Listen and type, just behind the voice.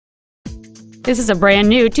This is a brand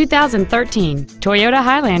new 2013 Toyota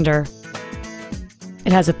Highlander.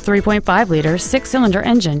 It has a 3.5-liter six-cylinder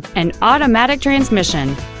engine and automatic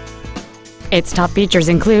transmission. Its top features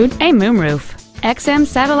include a moonroof, XM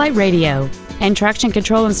satellite radio, and traction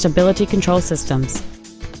control and stability control systems.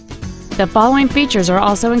 The following features are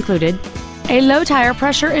also included: a low tire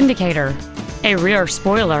pressure indicator, a rear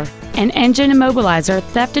spoiler, an engine immobilizer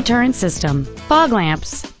theft deterrent system, fog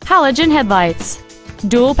lamps, halogen headlights,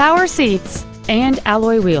 dual power seats, and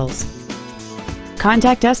alloy wheels.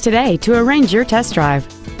 Contact us today to arrange your test drive.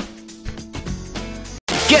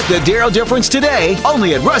 Get the Darrow difference today,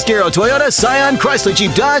 only at Russ Darrow Toyota, Scion, Chrysler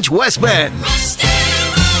Jeep Dodge, West Bend.